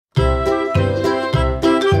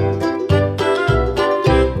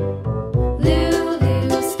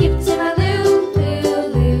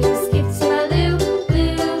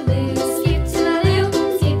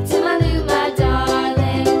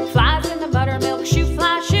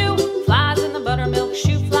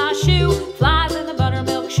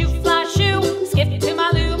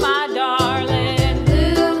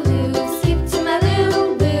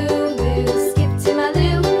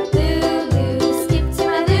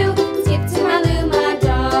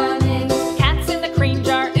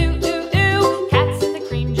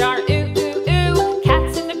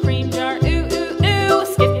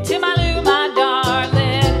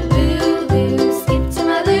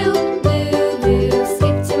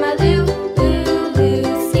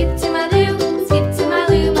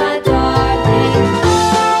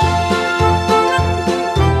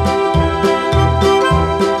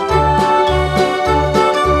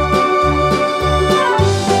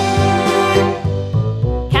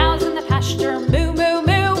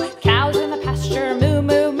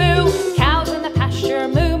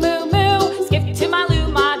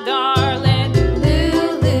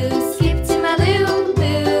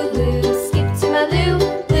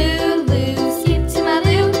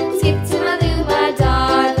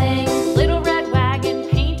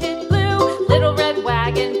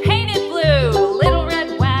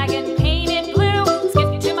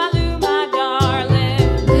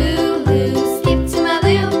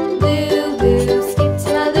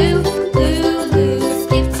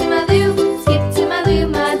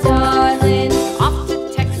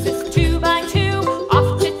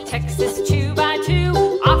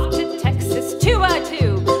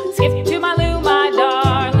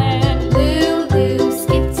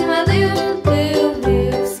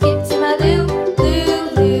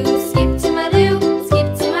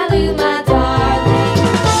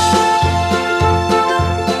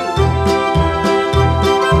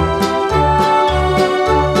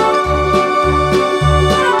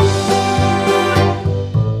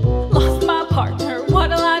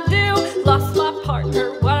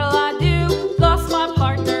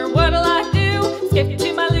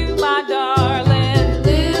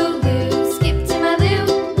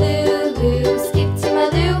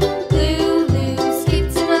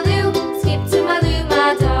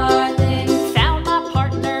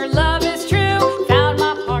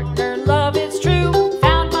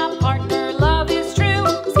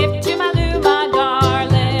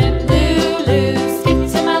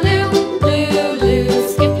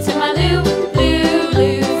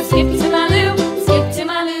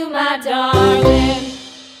darling.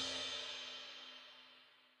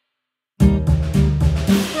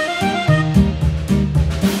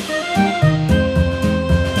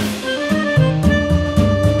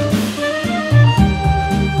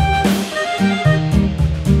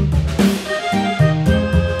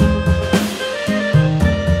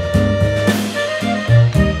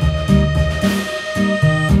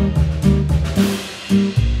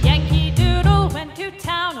 Yankee Doodle went to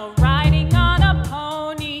town riding on a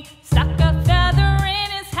pony, stuck a feather in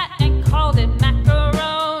his hat and called it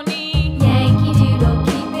macaroni. Yankee Doodle,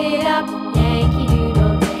 keep it up, Yankee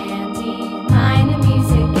Doodle dandy. Mind the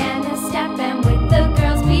music and the step, and with the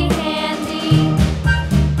girls be handy.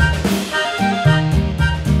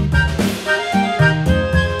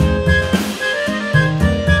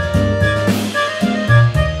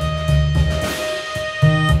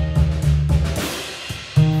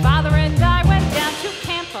 Father and I went down to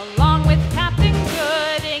camp along with Captain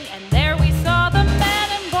Gooding, and there we saw the men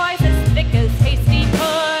and boys as thick as hasty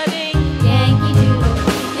pudding. Yankee Doodle,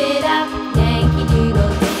 keep it up, Yankee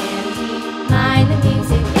Doodle dandy. Mind the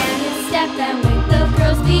music and the step, and with the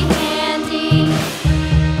girls be handy.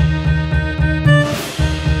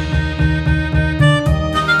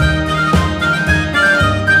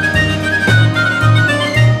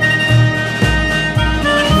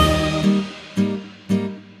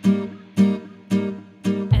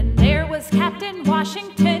 And there was Captain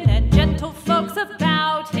Washington